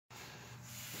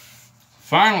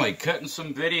Finally cutting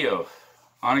some video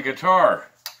on a guitar.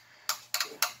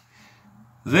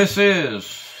 This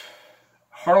is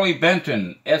Harley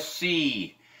Benton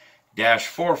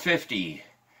SC-450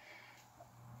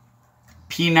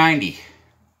 P90,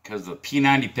 because the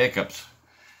P90 pickups.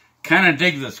 Kind of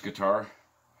dig this guitar,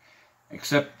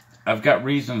 except I've got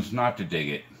reasons not to dig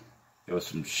it. There was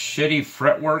some shitty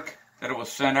fretwork that it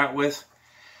was sent out with,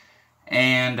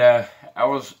 and a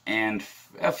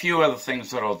few other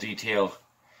things that I'll detail.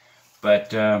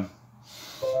 But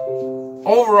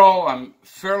overall, I'm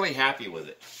fairly happy with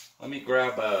it. Let me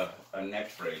grab a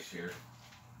neck brace here.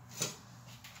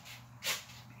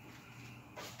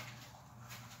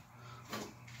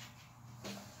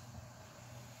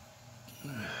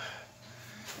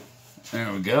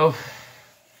 There we go.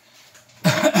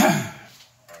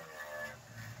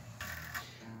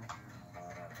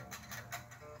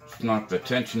 Knock the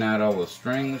tension out of all the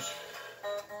strings.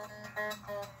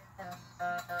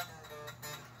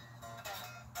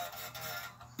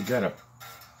 You got a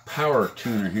power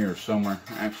tuner here somewhere,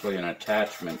 actually an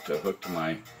attachment to hook to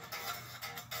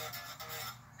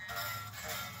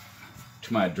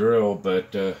my drill,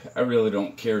 but I really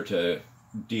don't care to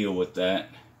deal with that.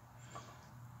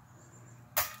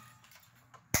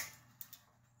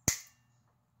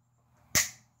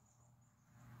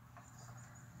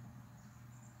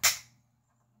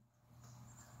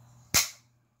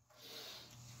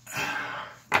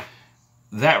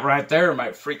 That right there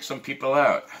might freak some people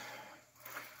out.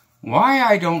 Why,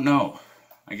 I don't know.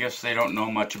 I guess they don't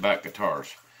know much about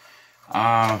guitars.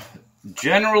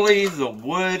 Generally, the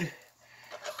wood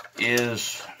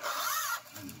is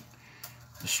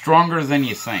stronger than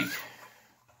you think.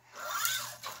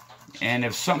 And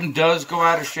if something does go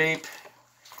out of shape,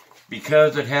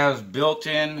 because it has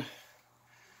built-in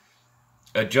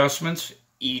adjustments,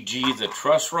 e.g. the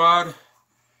truss rod,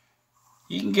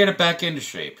 you can get it back into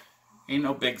shape. Ain't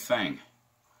no big thing.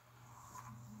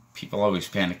 People always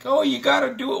panic. Oh, you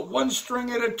gotta do it one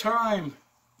string at a time.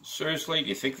 Seriously, do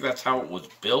you think that's how it was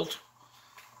built?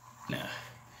 Nah.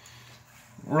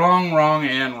 Wrong, wrong,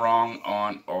 and wrong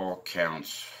on all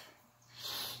counts.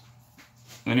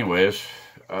 Anyways,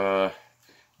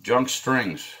 junk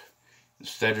strings.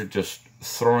 Instead of just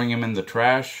throwing them in the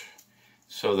trash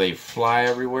so they fly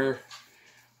everywhere,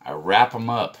 I wrap them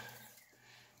up.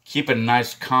 Keep a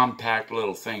nice compact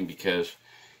little thing, because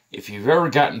if you've ever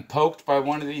gotten poked by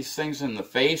one of these things in the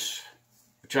face,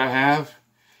 which I have,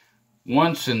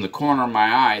 once in the corner of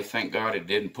my eye, thank God it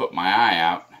didn't put my eye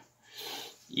out,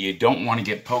 you don't want to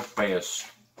get poked by a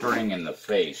string in the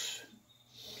face.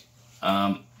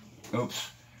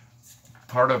 Oops.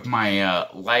 Part of my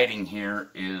lighting here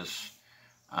is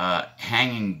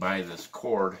hanging by this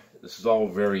cord. This is all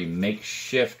very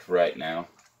makeshift right now.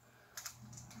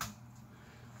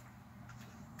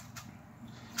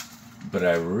 But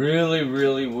I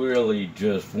really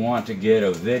just want to get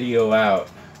a video out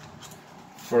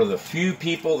for the few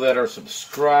people that are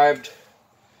subscribed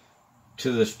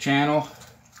to this channel,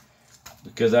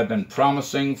 because I've been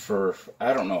promising for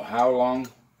I don't know how long,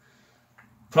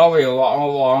 probably a lot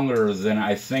longer than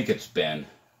I think it's been,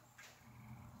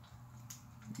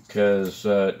 because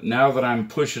now that I'm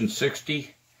pushing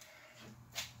 60,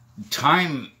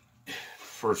 time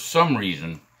for some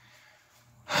reason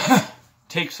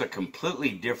takes a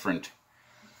completely different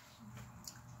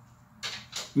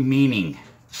meaning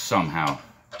somehow.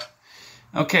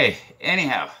 Okay,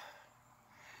 anyhow,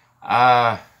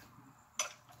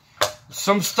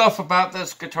 some stuff about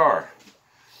this guitar.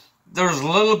 There's a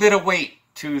little bit of weight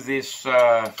to this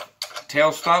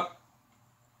tailstop.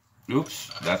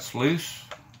 Oops, that's loose.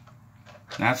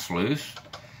 That's loose.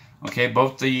 Okay,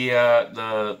 both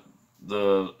the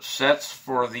sets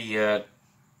for the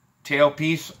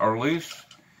tailpiece are loose.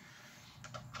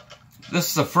 This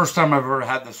is the first time I've ever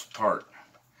had this part.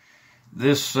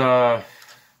 This, I'm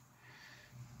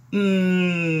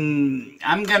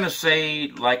gonna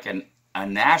say like a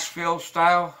Nashville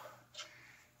style,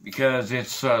 because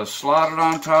it's slotted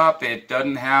on top. It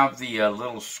doesn't have the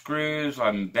little screws.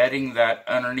 I'm betting that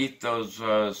underneath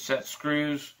those set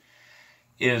screws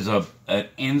is an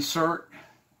insert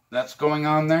that's going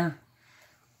on there.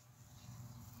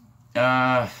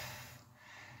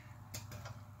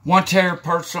 Want to tear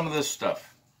apart some of this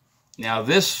stuff. Now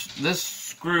this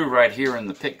screw right here in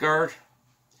the pick guard,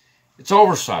 it's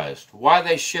oversized. Why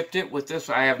they shipped it with this,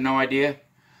 I have no idea.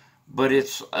 But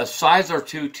it's a size or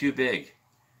two too big.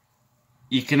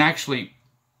 You can actually,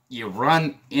 you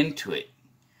run into it.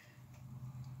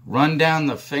 Run down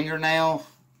the fingernail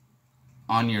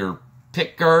on your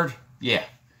pick guard. Yeah,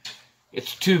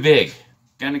 it's too big.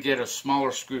 Gonna get a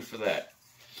smaller screw for that.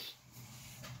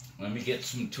 Let me get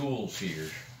some tools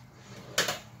here.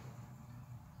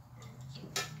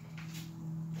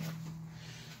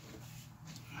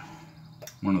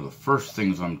 One of the first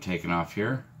things I'm taking off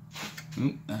here.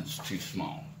 Oop, that's too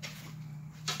small.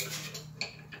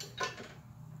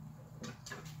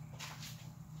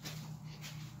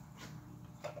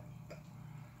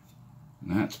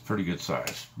 That's pretty good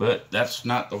size, but that's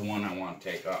not the one I want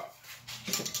to take off.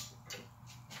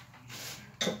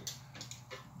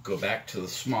 Go back to the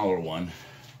smaller one.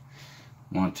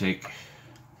 I want to take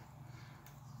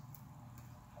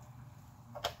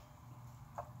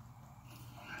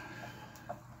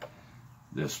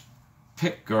this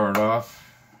pick guard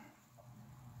off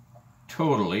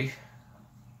totally,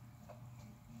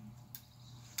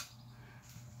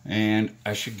 and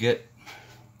I should get,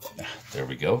 there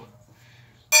we go.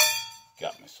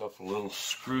 Got myself a little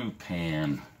screw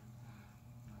pan.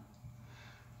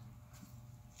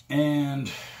 And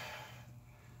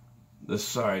the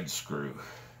side screw,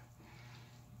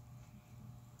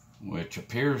 which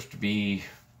appears to be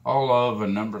all of a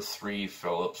number 3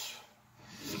 Phillips.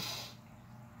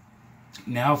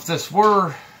 Now, if this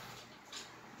were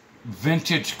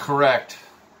vintage correct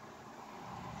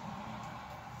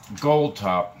gold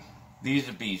top, these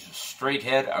would be straight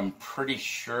head, I'm pretty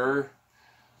sure.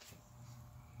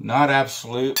 Not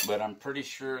absolute, but I'm pretty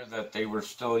sure that they were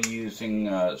still using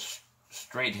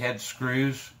straight head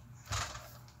screws.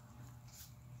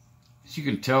 As you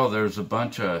can tell, there's a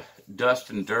bunch of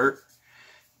dust and dirt,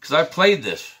 because I played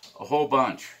this a whole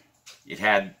bunch. It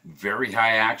had very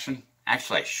high action.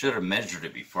 Actually, I should have measured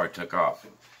it before I took off.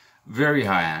 Very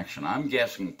high action. I'm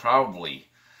guessing probably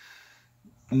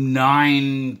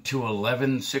 9 to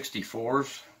 11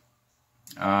 64s.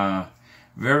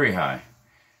 Very high.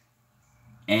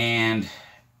 And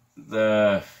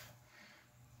the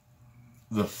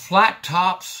flat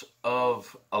tops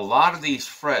of a lot of these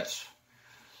frets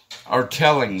are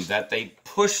telling that they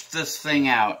pushed this thing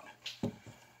out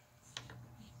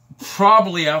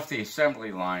probably off the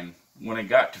assembly line when it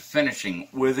got to finishing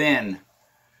within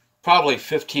probably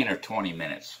 15 or 20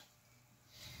 minutes.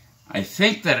 I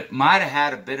think that it might have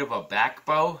had a bit of a back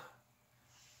bow,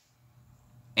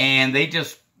 and they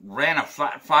just ran a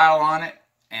flat file on it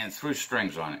and threw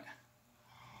strings on it.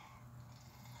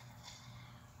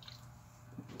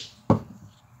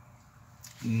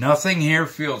 Nothing here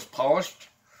feels polished,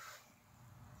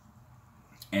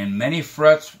 and many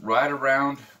frets right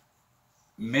around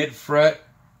mid fret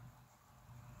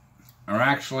are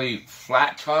actually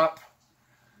flat top.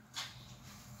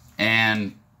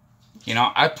 And you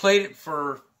know, I played it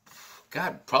for,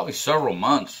 God, probably several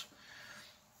months,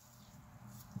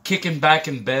 kicking back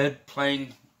in bed,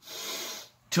 playing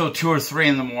till 2 or 3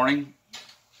 in the morning,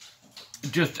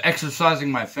 just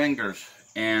exercising my fingers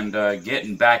and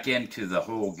getting back into the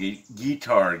whole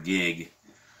guitar gig.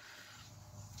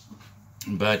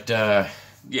 But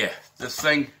yeah, this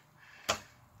thing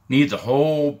needs a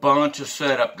whole bunch of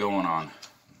setup going on.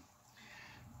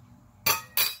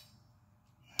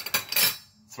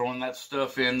 Throwing that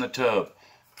stuff in the tub.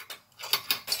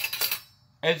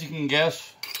 As you can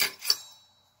guess,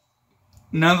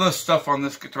 none of the stuff on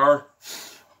this guitar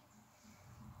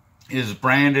is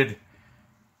branded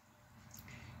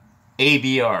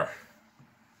ABR.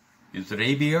 Is it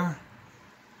ABR?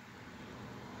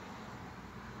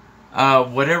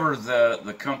 Whatever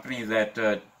the company that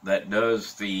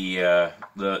does the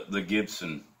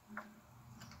Gibson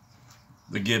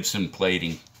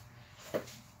plating.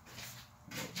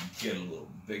 Get a little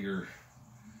bigger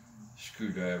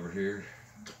screwdriver here.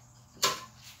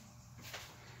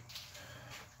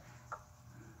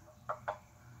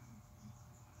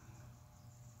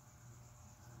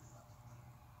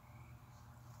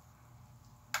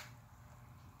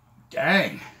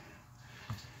 Dang.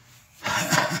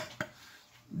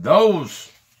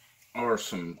 Those are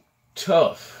some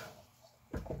tough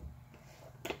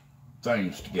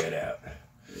things to get out.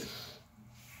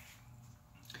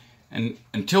 And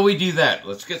until we do that,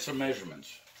 let's get some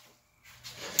measurements.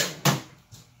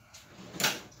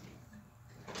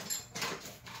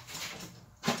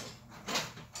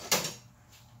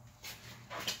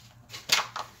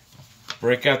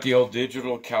 Break out the old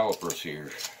digital calipers here.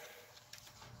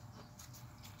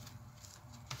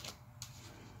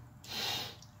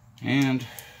 And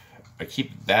I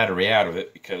keep the battery out of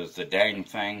it because the dang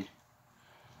thing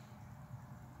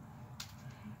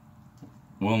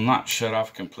will not shut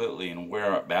off completely and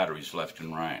wear out batteries left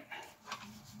and right.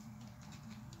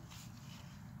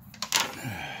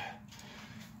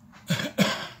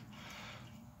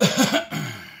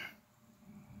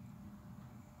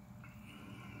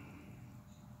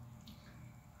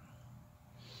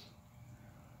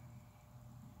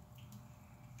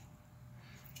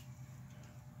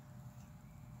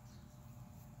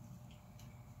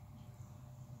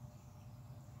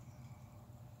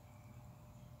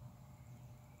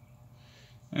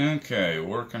 Okay,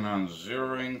 working on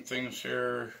zeroing things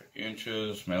here.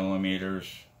 Inches, millimeters,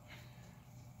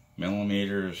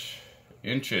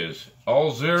 inches,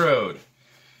 all zeroed.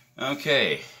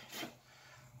 Okay.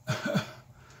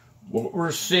 What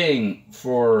we're seeing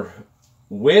for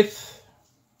width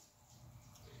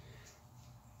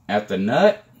at the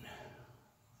nut,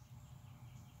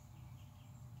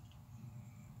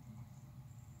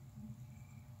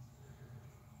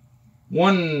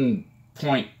 one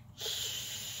point.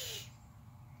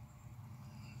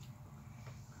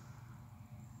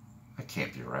 That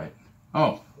can't be right.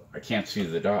 Oh, I can't see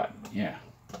the dot. Yeah.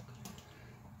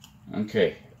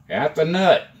 Okay, at the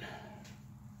nut.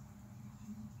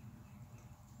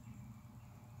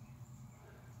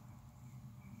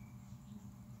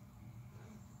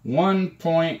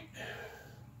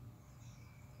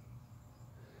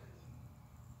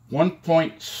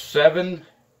 1.7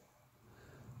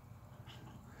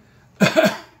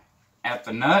 at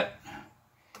the nut,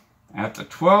 at the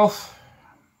 12th,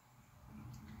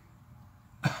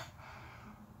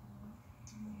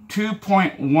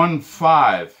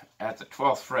 2.15 at the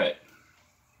 12th fret.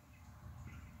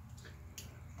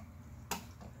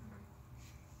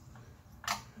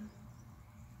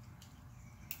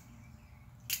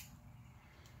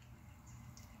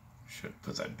 Should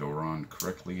put that door on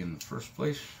correctly in the first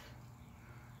place.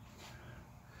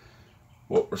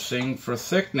 What we're seeing for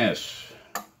thickness.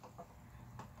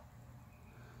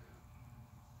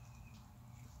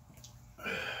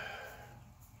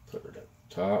 Put it at the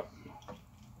top.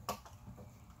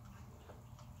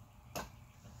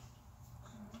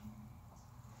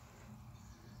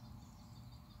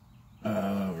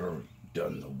 We're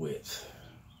done the width.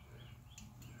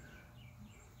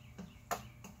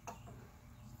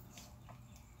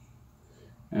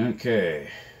 Okay.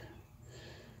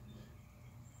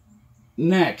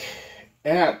 Neck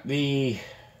at the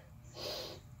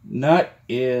nut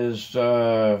is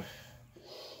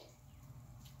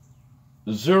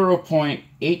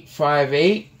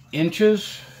 0.858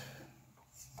 inches.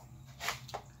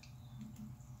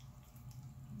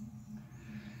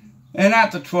 And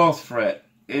at the 12th fret,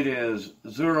 it is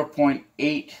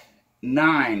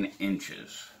 0.89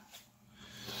 inches.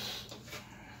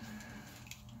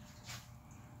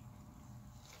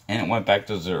 And it went back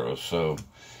to 0, so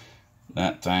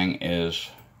that thing is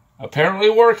apparently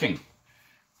working.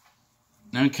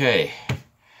 Okay.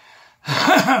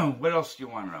 What else do you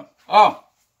want to know? Oh,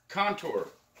 contour.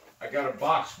 I got a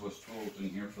box with tools in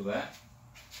here for that.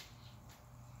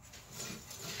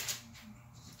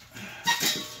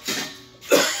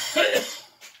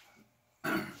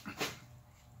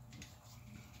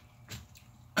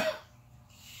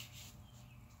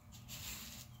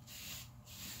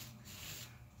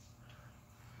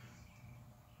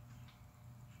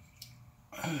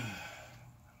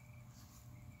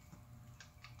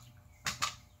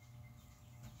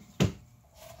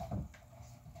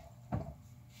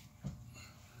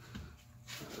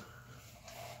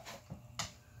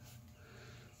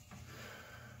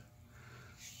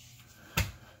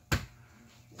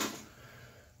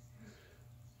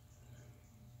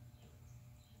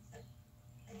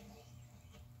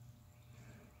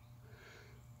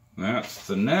 That's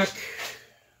the neck.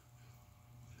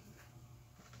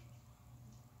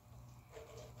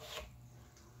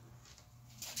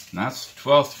 And that's the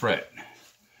 12th fret.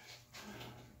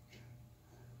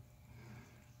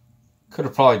 Could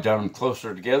have probably done them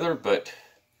closer together, but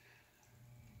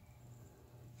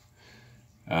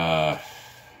on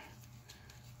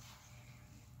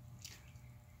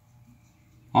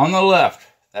the left,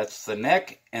 that's the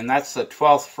neck, and that's the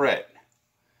 12th fret.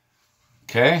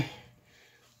 Okay?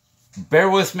 Bear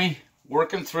with me,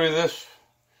 working through this.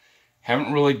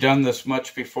 Haven't really done this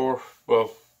much before.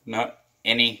 Well, not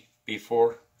any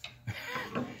before.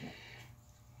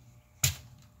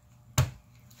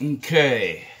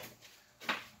 Okay.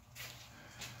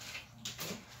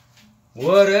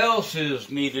 What else is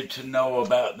needed to know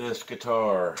about this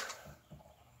guitar?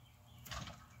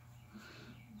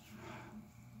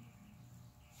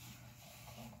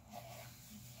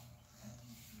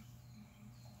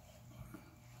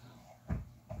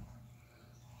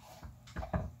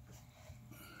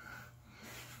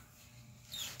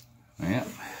 Yeah.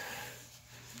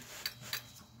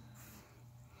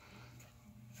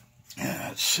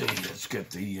 Let's see, let's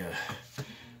get the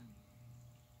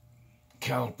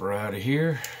caliper out of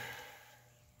here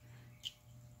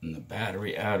and the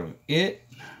battery out of it.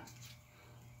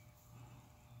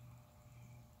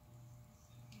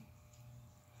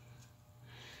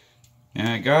 And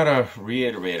I gotta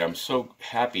reiterate, I'm so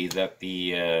happy that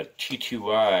the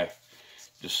T2i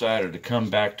decided to come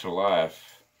back to life.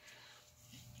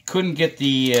 couldn't get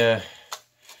the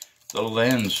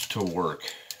lens to work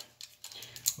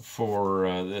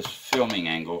for this filming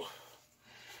angle.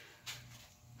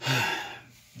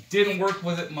 Didn't work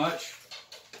with it much.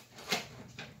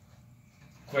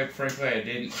 Quite frankly, I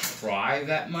didn't try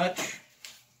that much,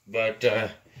 but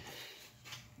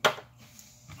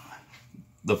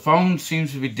the phone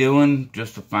seems to be doing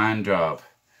just a fine job.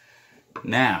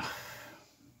 Now,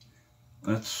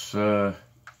 let's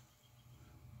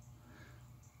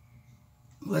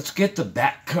get the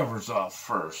back covers off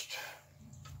first.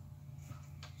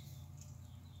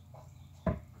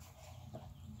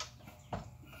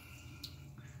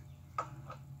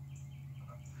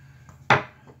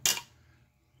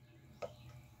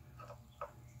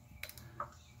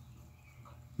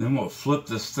 Then we'll flip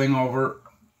this thing over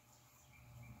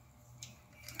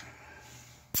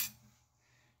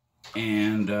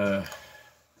and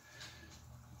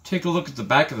take a look at the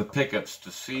back of the pickups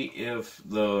to see if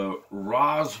the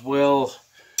Roswell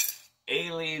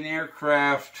Alien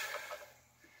Aircraft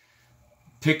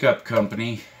pickup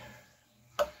company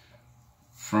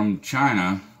from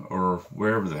China, or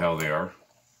wherever the hell they are,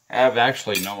 I have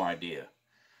actually no idea.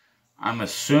 I'm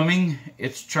assuming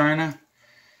it's China,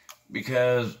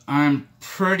 because I'm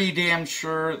pretty damn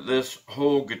sure this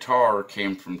whole guitar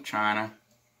came from China.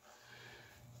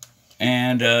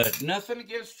 And nothing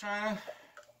against China,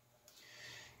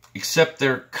 except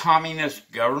their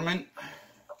communist government.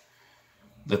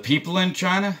 The people in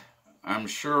China, I'm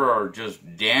sure, are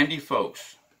just dandy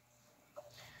folks.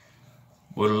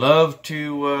 Would love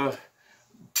to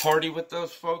party with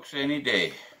those folks any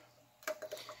day.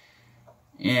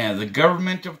 Yeah, the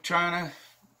government of China,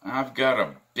 I've got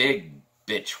a big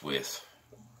bitch with.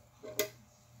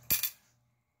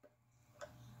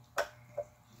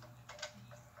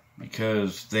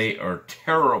 Because they are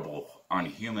terrible on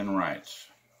human rights.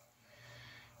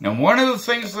 Now, one of the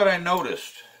things that I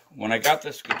noticed when I got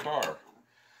this guitar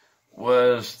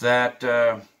was that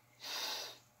the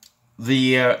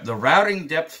routing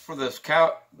depth for this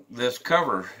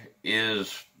cover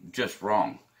is just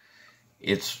wrong.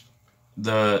 It's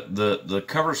the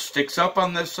cover sticks up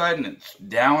on this side and it's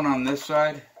down on this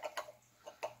side.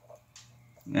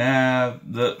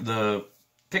 The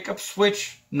pickup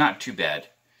switch, not too bad.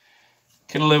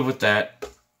 Can live with that.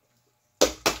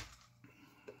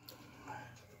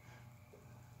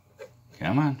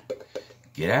 Come on,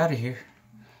 get out of here.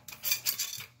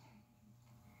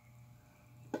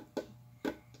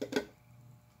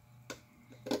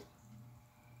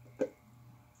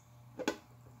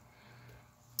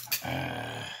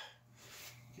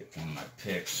 Get one of my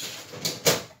picks.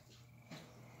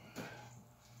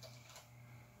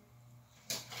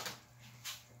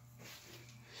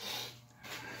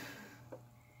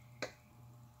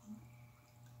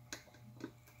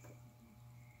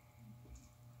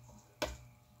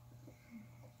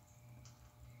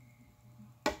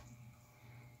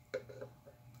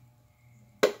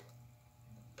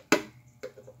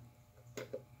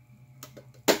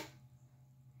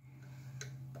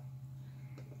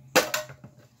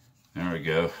 There we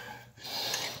go.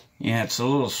 Yeah, it's a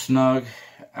little snug.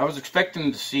 I was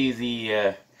expecting to see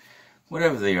the,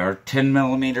 whatever they are,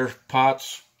 10mm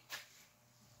pots,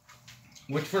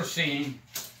 which we're seeing.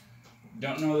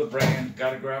 Don't know the brand,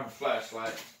 gotta grab a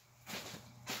flashlight.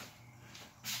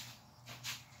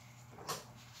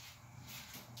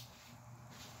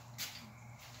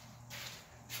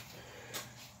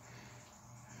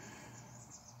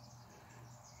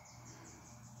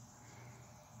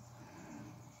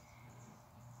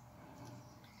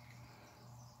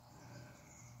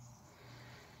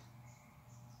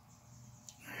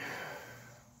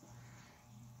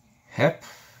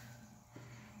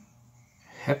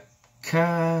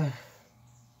 Hepka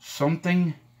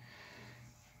something.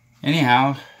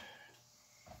 Anyhow,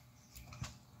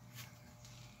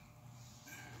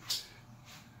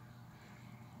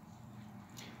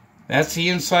 that's the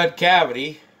inside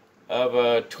cavity of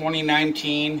a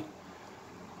 2019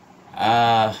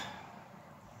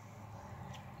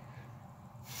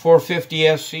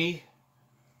 450 SC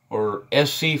or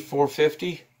SC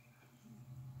 450.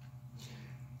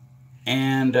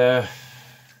 And the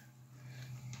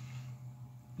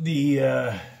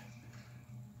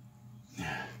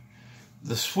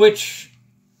switch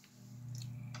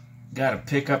got to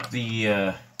pick up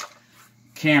the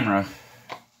camera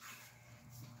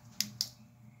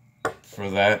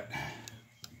for that.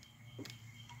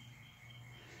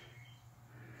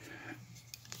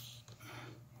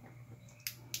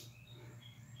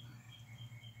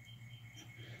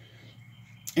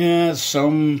 And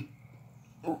some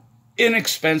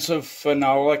inexpensive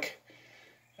phenolic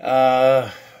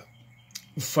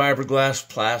fiberglass,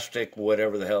 plastic,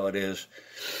 whatever the hell it is.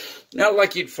 Not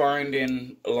like you'd find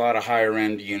in a lot of higher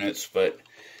end units, but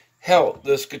hell,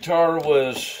 this guitar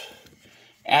was,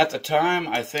 at the time,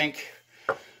 I think,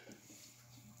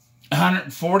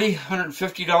 $140,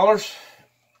 $150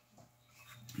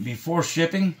 before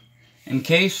shipping in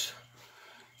case.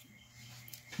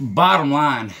 Bottom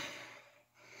line,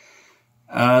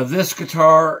 this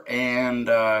guitar and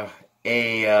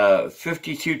a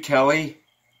 52 Telly,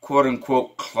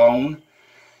 quote-unquote clone,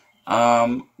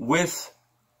 with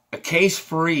a case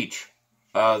for each.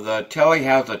 The Telly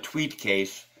has a tweed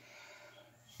case.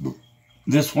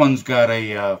 This one's got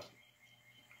a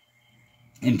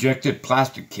injected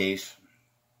plastic case.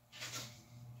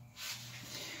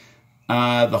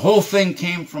 The whole thing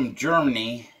came from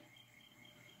Germany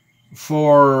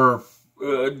for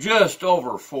just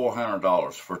over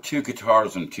 $400 for 2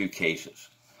 guitars and 2 cases.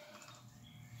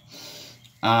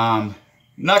 Not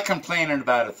complaining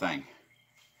about a thing.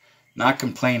 Not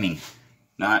complaining.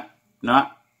 Not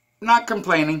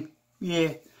complaining.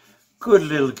 Yeah, good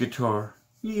little guitar.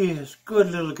 Yes,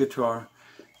 good little guitar.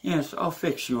 Yes, I'll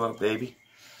fix you up, baby.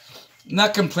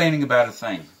 Not complaining about a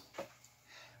thing.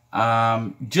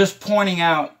 Just pointing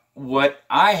out what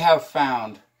I have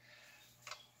found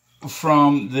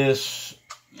from this.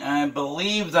 I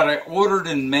believe that I ordered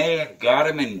in May and got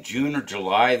them in June or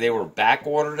July. They were back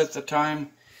ordered at the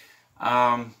time.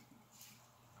 Move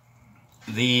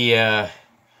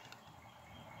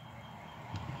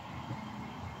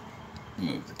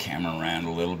the camera around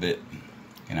a little bit.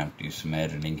 Gonna have to do some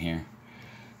editing here.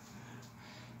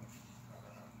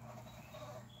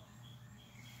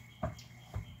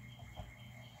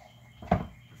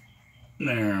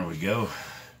 There we go.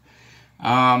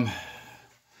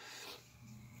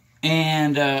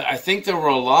 And I think there were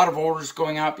a lot of orders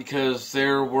going out because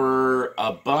there were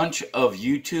a bunch of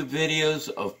YouTube videos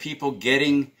of people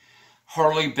getting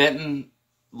Harley Benton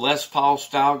Les Paul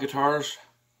style guitars.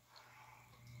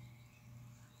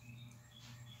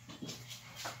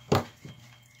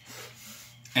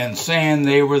 And saying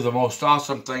they were the most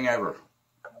awesome thing ever.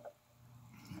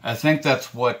 I think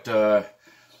that's what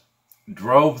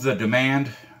drove the demand.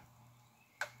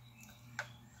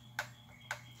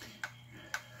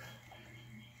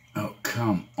 Oh,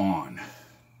 come on.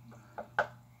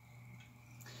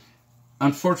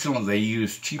 Unfortunately, they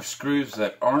use cheap screws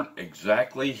that aren't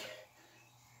exactly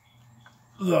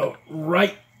the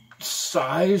right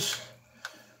size.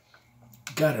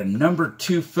 Got a number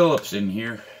 2 Phillips in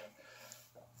here.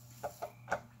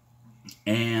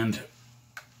 And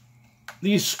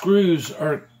these screws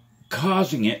are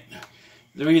causing it.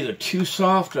 They're either too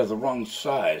soft or the wrong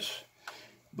size.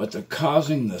 But they're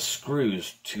causing the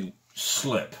screws to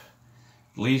slip.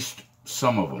 At least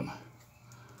some of them.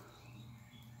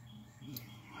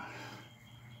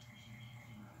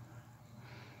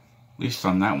 At least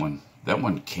on that one. That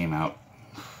one came out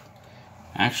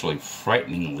actually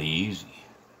frighteningly easy.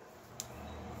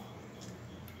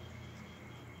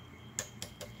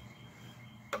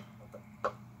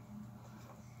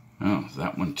 Oh,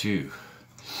 that one too.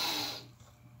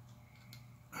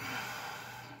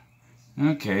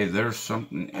 Okay, there's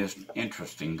something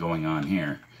interesting going on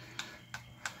here.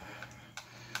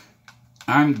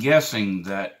 I'm guessing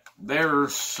that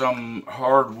there's some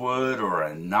hardwood or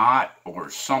a knot or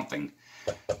something.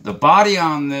 The body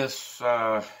on this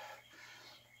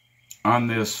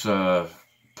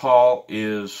Paul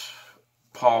is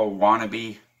Paul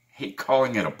wannabe. Hate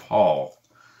calling it a Paul.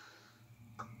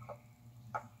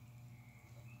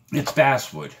 It's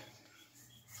basswood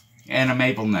and a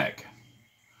maple neck.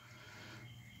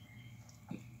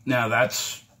 Now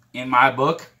that's, in my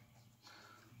book,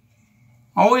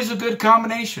 always a good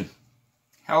combination.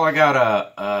 Hell, I got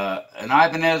an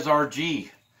Ibanez RG.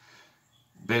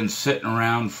 Been sitting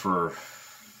around for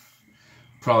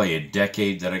probably a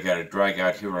decade that I got to drag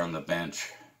out here on the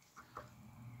bench.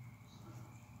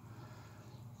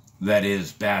 That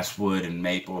is basswood and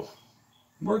maple.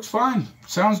 Works fine.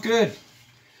 Sounds good.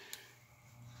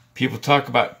 People talk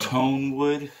about tone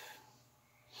wood.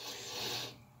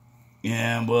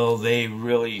 Yeah, well, they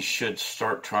really should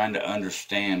start trying to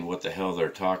understand what the hell they're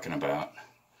talking about.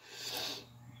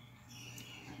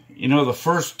 You know, the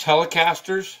first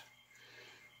Telecasters,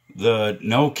 the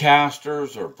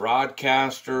no-casters or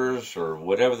broadcasters or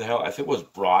whatever the hell, I think it was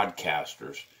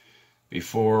broadcasters,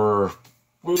 before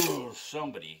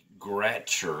somebody,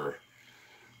 Gretsch or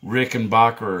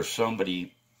Rickenbacker or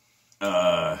somebody,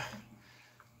 brought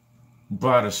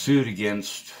a suit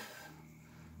against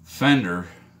Fender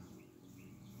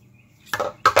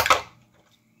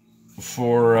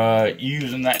for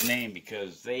using that name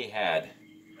because they had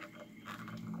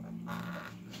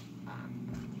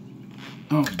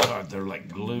Oh God, they're like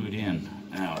glued in.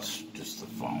 Now it's just the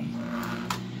foam.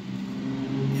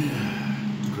 Yeah.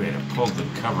 Great, I pulled the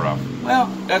cover off. Well,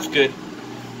 that's good.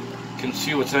 Can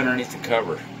see what's underneath the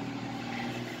cover.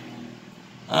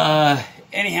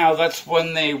 Anyhow, that's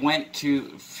when they went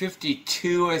to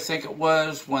 52, I think it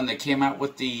was, when they came out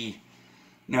with the...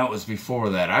 No, it was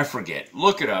before that. I forget.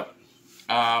 Look it up.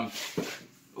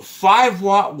 5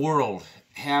 Watt World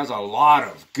has a lot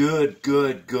of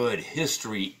good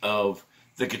history of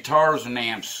the guitars and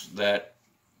amps that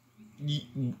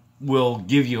will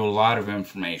give you a lot of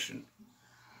information.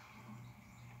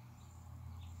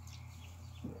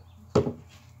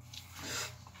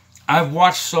 I've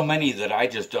watched so many that I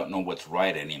just don't know what's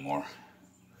right anymore.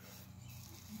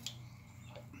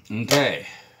 Okay.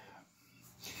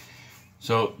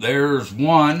 So there's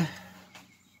one.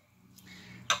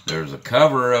 There's a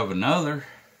cover of another.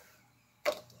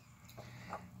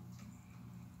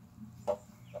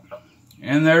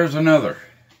 And there's another.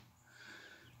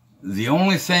 The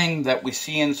only thing that we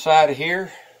see inside of here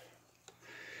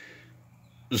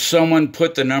is someone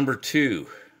put the number 2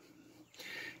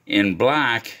 in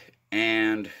black,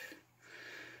 and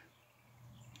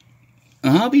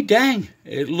I'll be dang,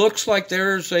 it looks like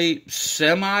there's a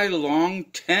semi-long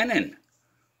tenon.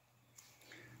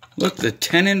 Look, the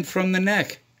tenon from the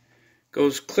neck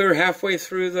goes clear halfway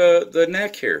through the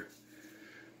neck here.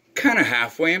 Kind of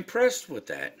halfway impressed with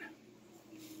that.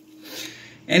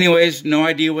 Anyways, no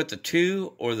idea what the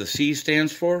 2 or the C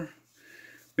stands for.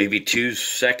 Maybe 2's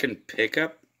second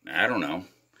pickup. I don't know.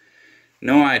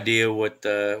 No idea what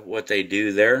they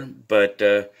do there. But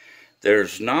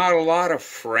there's not a lot of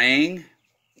fraying.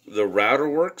 The router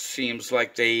work seems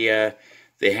like they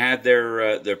had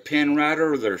their pin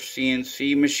router, their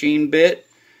CNC machine bit,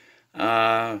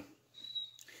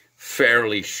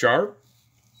 fairly sharp.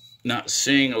 Not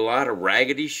seeing a lot of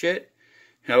raggedy shit.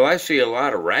 Hell, I see a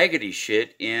lot of raggedy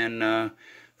shit in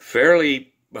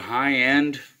fairly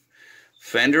high-end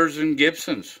Fenders and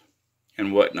Gibsons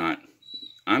and whatnot.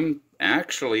 I'm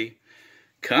actually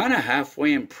kind of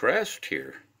halfway impressed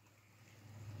here.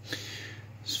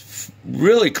 It's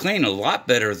really clean, a lot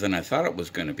better than I thought it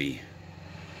was going to be.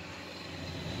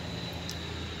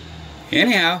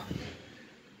 Anyhow,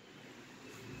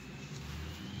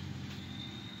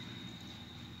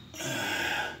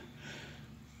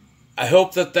 I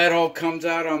hope that all comes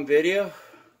out on video.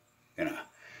 Gonna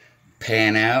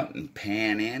pan out and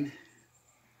pan in.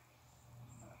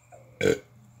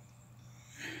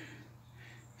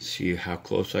 See how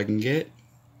close I can get.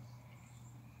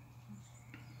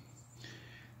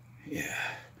 Yeah.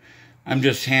 I'm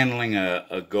just handling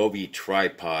a Gobi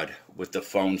tripod with the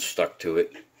phone stuck to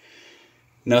it.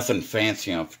 Nothing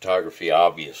fancy on photography,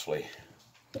 obviously.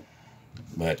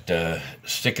 But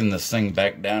sticking this thing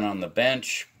back down on the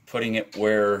bench, putting it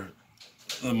where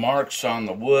the marks on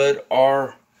the wood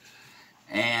are,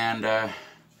 and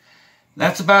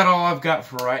that's about all I've got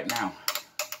for right now.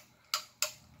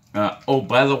 Oh,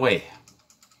 by the way,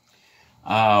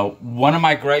 one of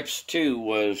my gripes too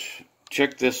was,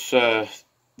 check this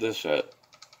this out.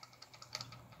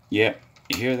 Yeah,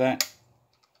 you hear that?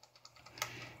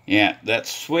 Yeah, that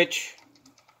switch,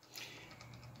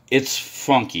 it's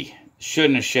funky.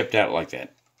 Shouldn't have shipped out like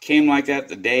that. Came like that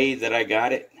the day that I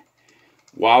got it.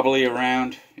 Wobbly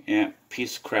around. Yeah,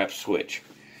 piece of crap switch.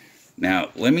 Now,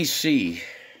 let me see.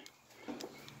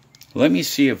 Let me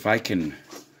see if I can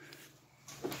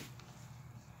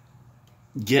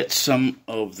get some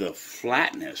of the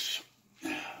flatness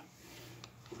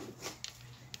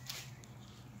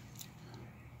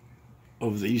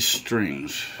of these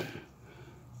strings.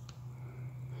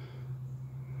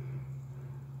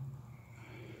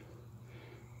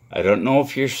 I don't know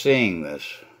if you're seeing this,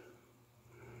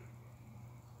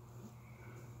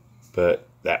 but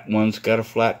that one's got a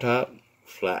flat top,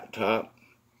 flat top,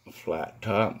 flat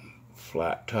top,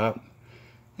 flat top.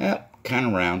 Yeah, kind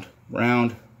of round,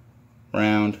 round,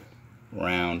 round,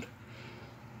 round.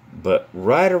 But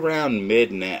right around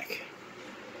mid-neck,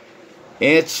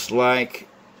 it's like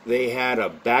they had a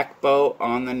back bow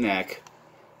on the neck,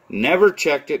 never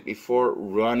checked it before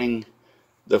running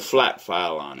the flat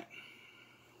file on it.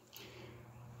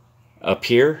 Up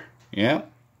here, yeah,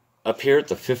 up here at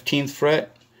the 15th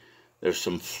fret, there's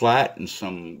some flat and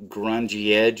some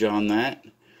grungy edge on that.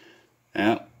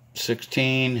 Yeah,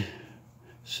 16,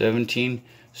 17,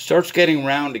 starts getting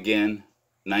round again,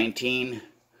 19,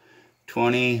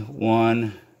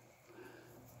 21,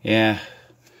 yeah.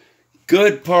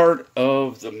 Good part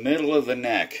of the middle of the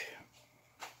neck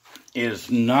is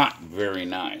not very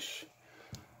nice,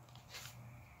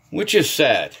 which is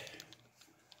sad.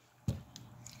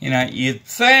 You know, you'd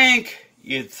think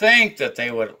You'd think that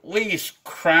they would at least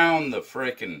crown the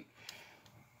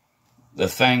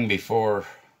thing before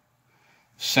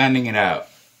sending it out.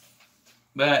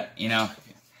 But, you know,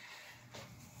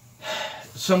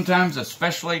 sometimes,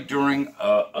 especially during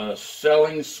a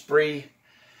selling spree,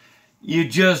 you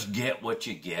just get what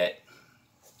you get.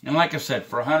 And like I said,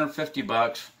 for 150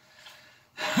 bucks,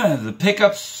 the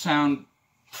pickups sound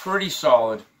pretty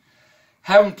solid.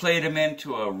 Haven't played them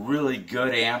into a really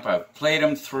good amp. I've played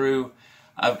them through,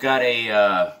 I've got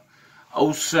a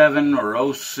 07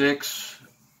 or 06,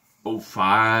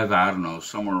 05, I don't know,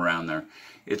 somewhere around there.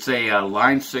 It's a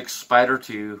Line 6 Spider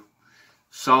 2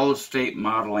 solid state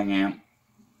modeling amp.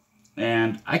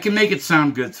 And I can make it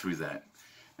sound good through that.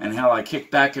 And hell, I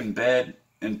kick back in bed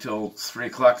until 3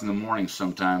 o'clock in the morning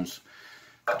sometimes,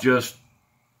 just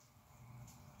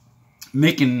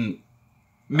making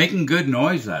good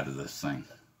noise out of this thing.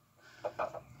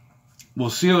 We'll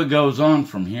see what goes on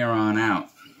from here on out.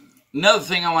 Another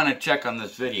thing I want to check on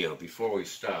this video before we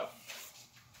stop.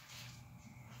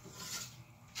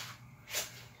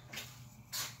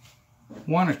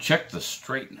 I want to check the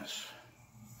straightness.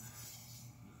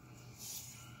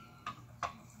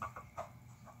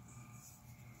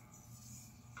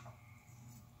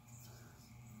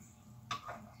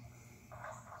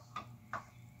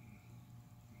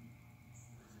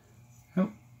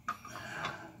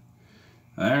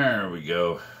 There we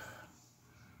go.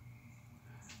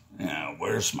 Now,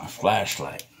 where's my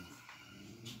flashlight?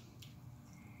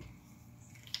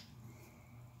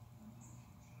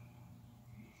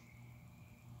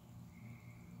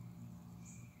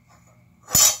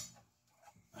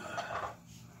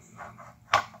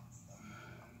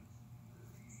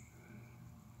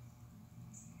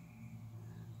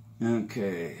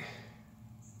 Okay.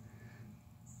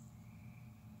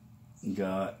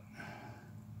 Got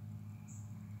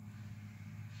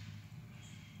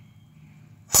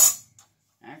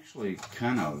actually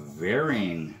kind of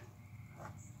varying.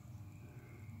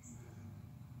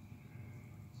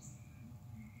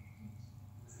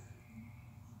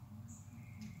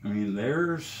 I mean,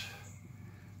 there's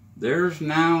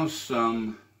now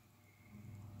some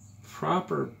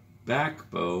proper back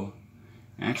bow,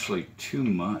 actually too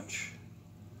much.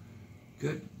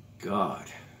 Good God.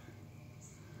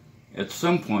 At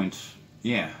some points,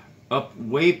 yeah, up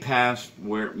way past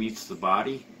where it meets the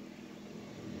body,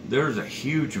 there's a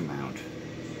huge amount.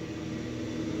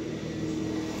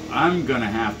 I'm gonna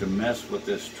have to mess with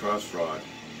this truss rod.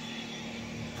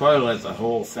 Probably let the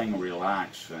whole thing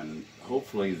relax, and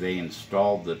hopefully they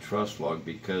installed the truss rod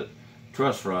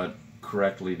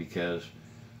correctly, because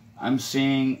I'm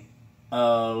seeing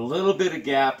a little bit of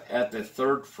gap at the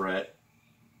 3rd fret,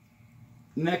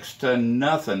 next to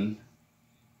nothing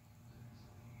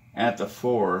at the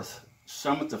 4th,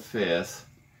 some at the 5th,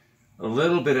 a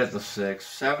little bit at the 6th,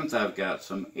 7th I've got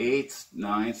some, 8th,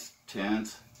 9th,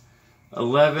 10th,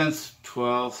 11th,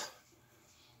 12th,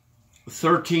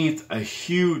 13th a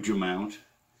huge amount,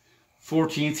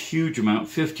 14th huge amount,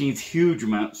 15th huge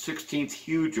amount, 16th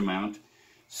huge amount,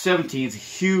 17th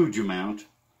huge amount,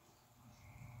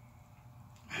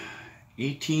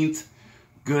 18th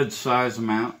good size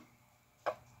amount,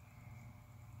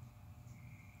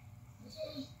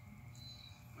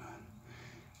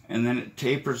 and then it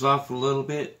tapers off a little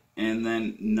bit, and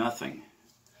then nothing.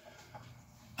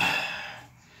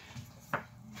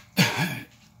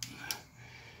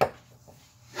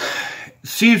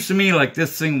 Seems to me like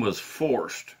this thing was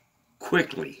forced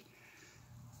quickly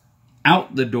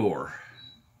out the door.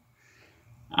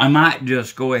 I might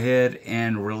just go ahead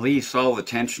and release all the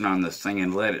tension on this thing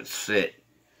and let it sit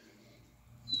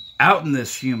out in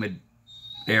this humid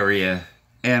area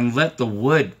and let the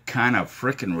wood kind of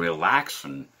frickin' relax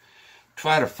and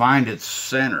try to find its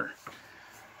center.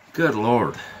 Good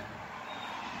Lord.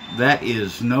 That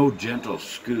is no gentle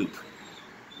scoop.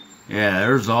 Yeah,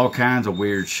 there's all kinds of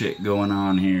weird shit going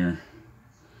on here.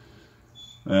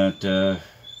 But,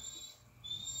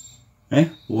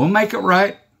 we'll make it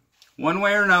right. One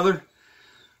way or another.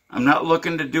 I'm not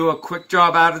looking to do a quick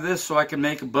job out of this so I can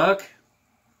make a buck.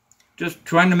 Just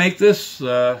trying to make this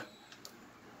a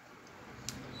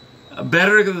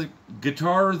better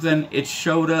guitar than it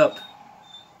showed up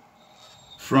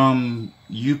from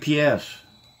UPS.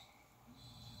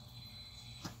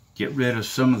 Get rid of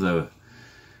some of the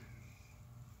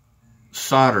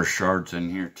solder shards in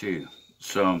here too.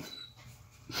 So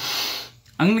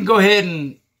I'm going to go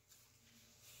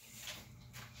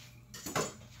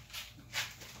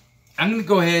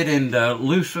ahead and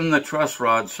loosen the truss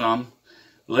rod some.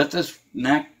 Let this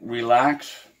neck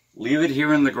relax. Leave it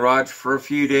here in the garage for a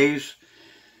few days.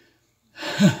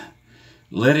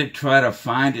 Let it try to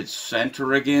find its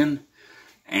center again.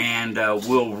 And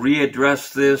we'll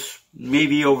readdress this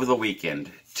maybe over the weekend.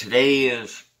 Today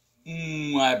is,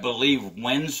 I believe,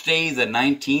 Wednesday the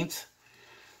 19th.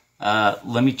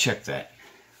 Let me check that.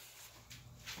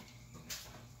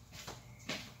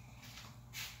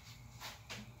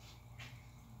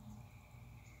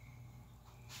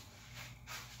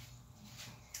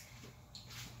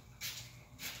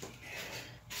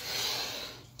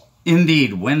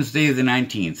 Indeed, Wednesday the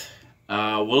 19th.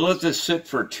 We'll let this sit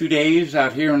for 2 days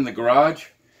out here in the garage.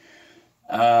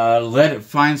 Let it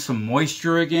find some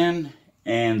moisture again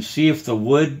and see if the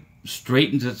wood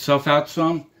straightens itself out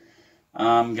some.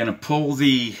 I'm going to pull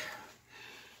the,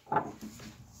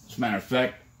 as a matter of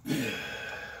fact,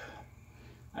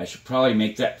 I should probably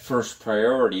make that first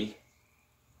priority.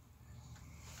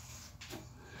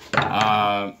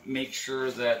 Make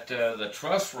sure that the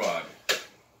truss rod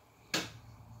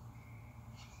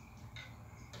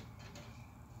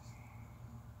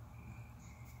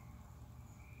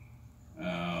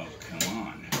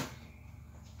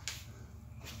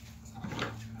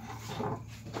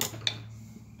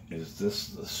is this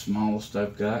the smallest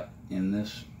I've got in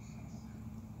this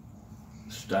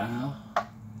style?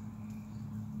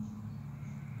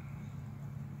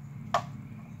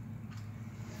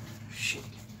 Shit.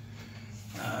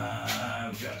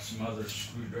 I've got some other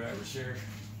screwdrivers here.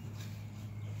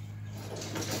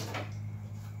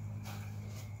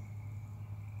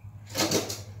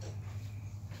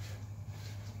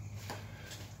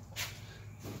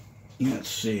 Let's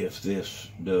see if this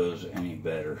does any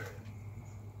better.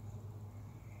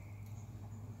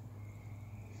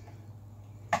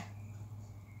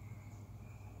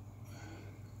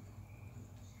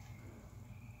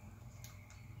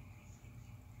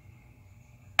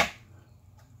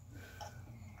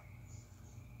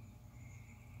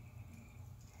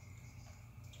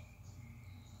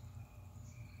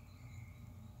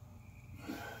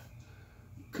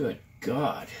 Good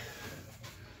God.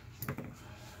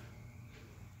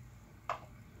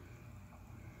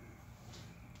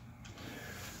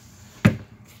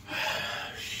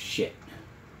 Shit.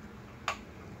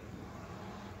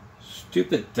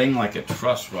 Stupid thing like a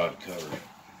truss rod cover.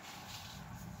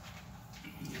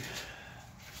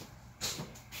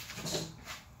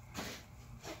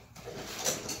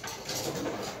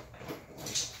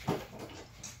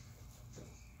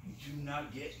 Do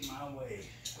not get in my way,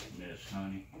 Miss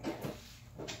Honey.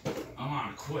 I'm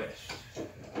on a quest.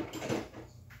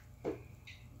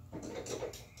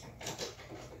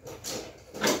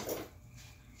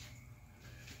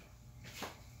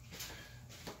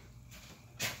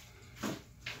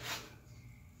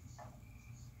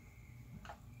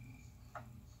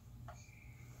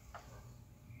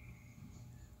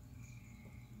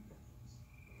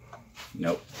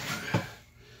 Nope.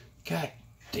 God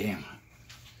damn.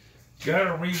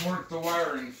 Gotta rework the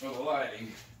wiring for the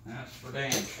lighting. That's for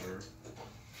damn sure.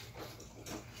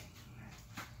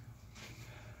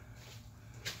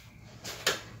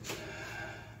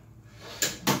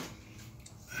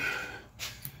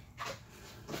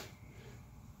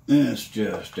 This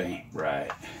just ain't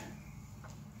right.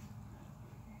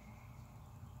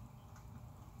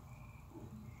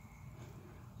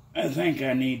 I think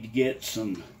I need to get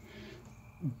some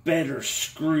better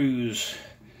screws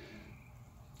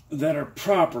that are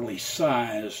properly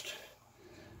sized,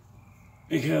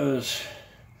 because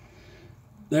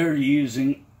they're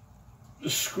using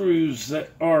screws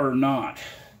that are not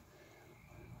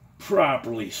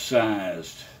properly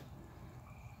sized.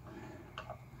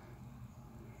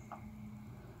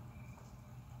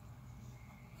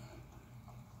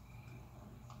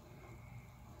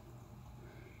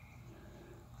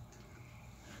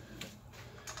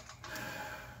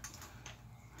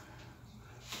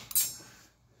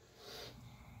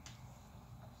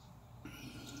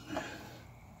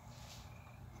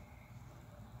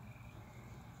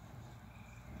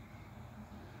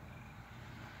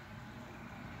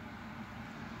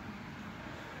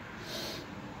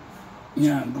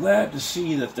 Yeah, I'm glad to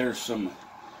see that there's some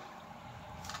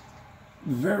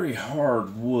very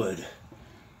hard wood.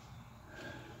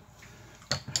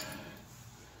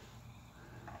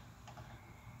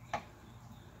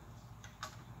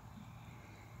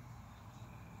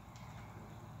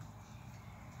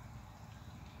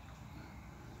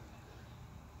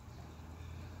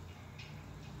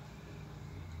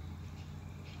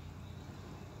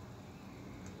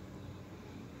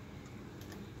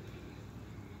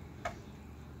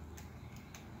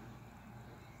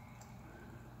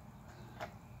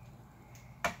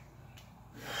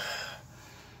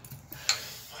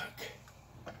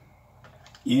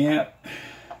 Yep.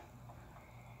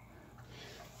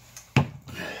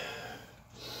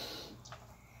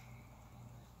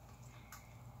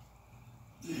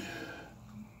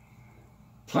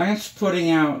 Clients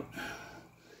putting out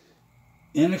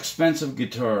inexpensive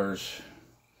guitars,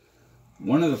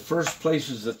 one of the first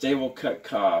places that they will cut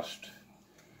cost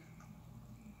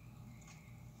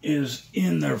is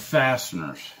in their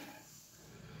fasteners.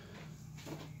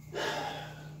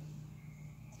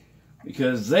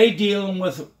 Because they deal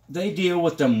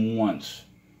with them once.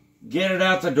 Get it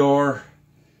out the door.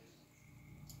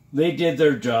 They did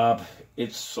their job.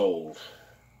 It's sold.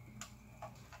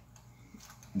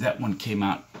 That one came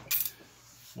out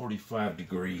 45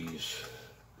 degrees.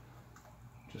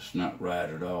 Just not right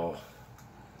at all.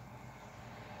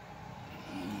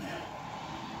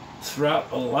 Throughout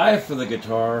the life of the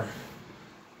guitar,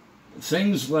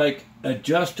 things like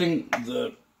adjusting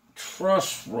the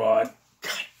truss rod,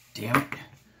 God damn it,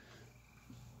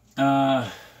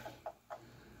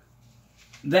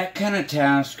 that kind of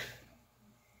task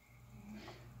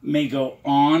may go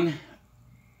on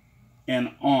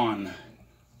and on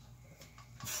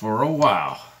for a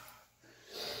while,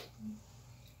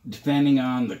 depending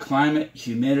on the climate,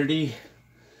 humidity.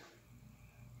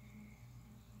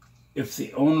 If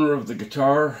the owner of the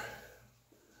guitar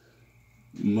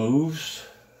moves,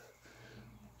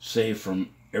 say from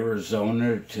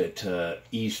Arizona to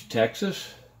East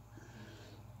Texas,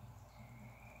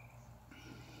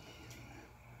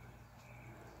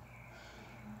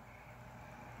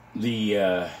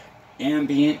 the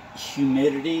ambient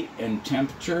humidity and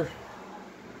temperature,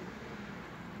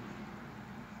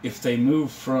 if they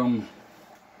move from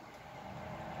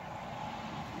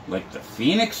like the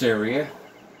Phoenix area,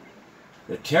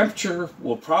 the temperature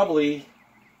will probably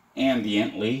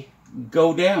ambiently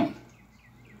go down.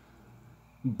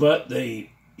 But the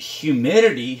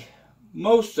humidity,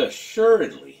 most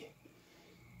assuredly,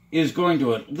 is going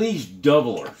to at least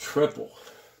double or triple.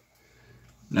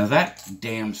 Now that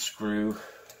damn screw,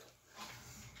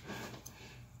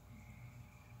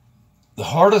 the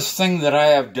hardest thing that I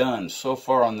have done so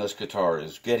far on this guitar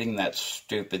is getting that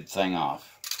stupid thing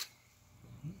off.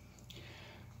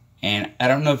 And I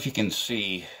don't know if you can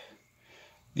see,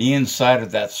 the inside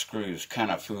of that screw is kind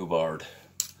of foobarred.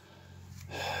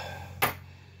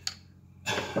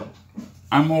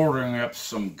 I'm ordering up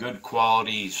some good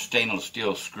quality stainless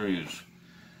steel screws.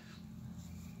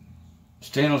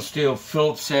 Stainless steel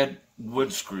Phillips head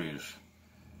wood screws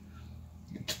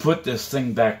to put this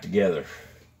thing back together.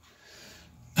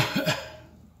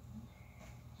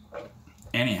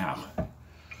 Anyhow,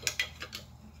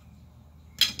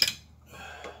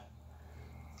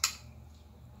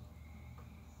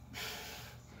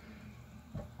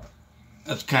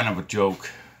 that's kind of a joke.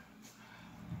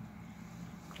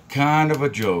 Kind of a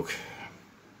joke.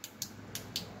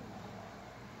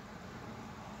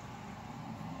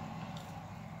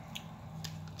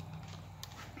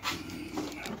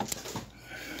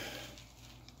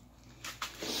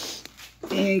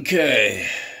 Okay.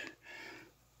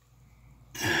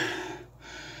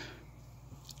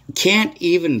 Can't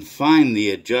even find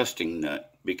the adjusting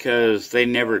nut because they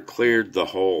never cleared the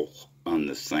hole on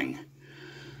this thing.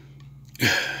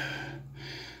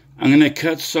 I'm going to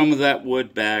cut some of that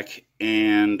wood back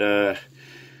and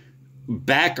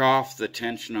back off the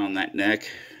tension on that neck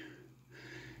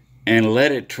and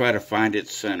let it try to find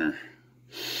its center.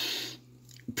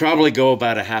 Probably go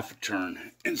about a half a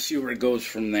turn and see where it goes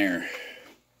from there.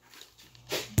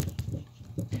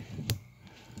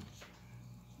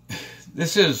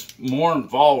 This is more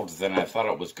involved than I thought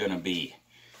it was going to be.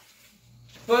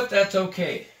 But that's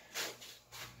okay.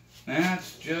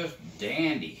 That's just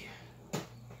dandy.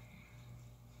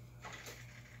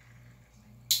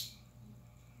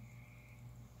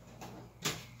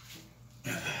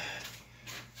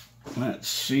 Let's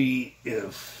see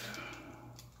if...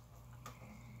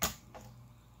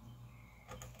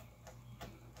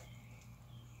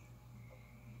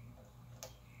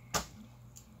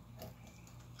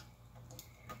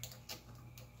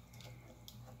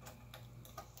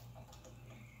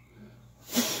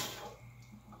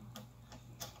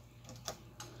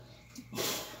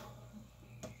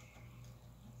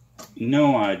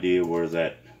 No idea where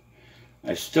that...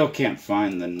 I still can't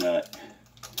find the nut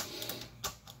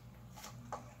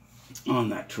on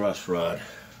that truss rod.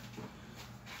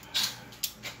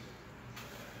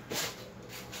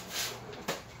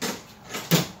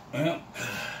 Well,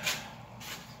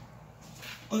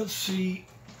 let's see.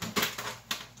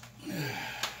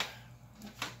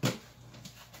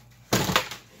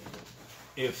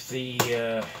 If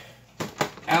the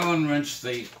Allen wrench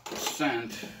they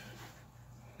sent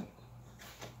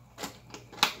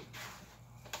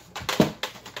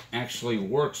actually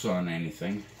works on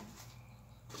anything.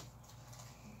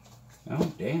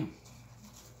 Oh, damn.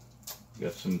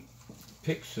 Got some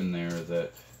picks in there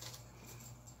that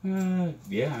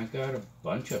Yeah, I got a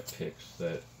bunch of picks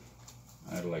that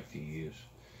I'd like to use.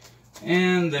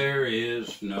 And there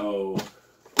is no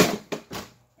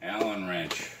Allen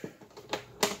wrench.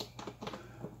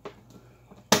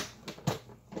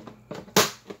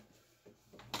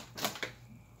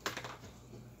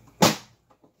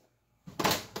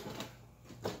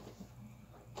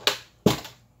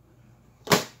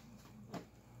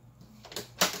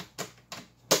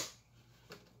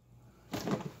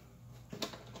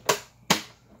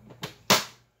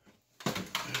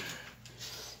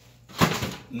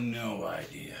 No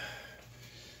idea.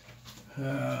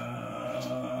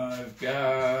 I've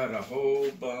got a whole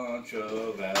bunch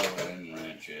of Allen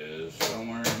wrenches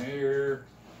somewhere here.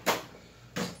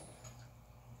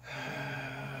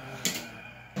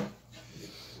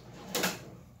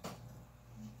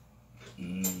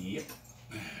 Yep.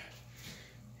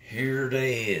 Here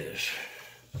they is.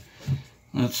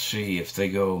 Let's see if they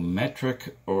go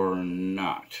metric or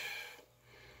not.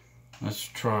 Let's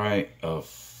try a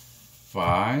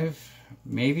 5,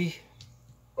 maybe.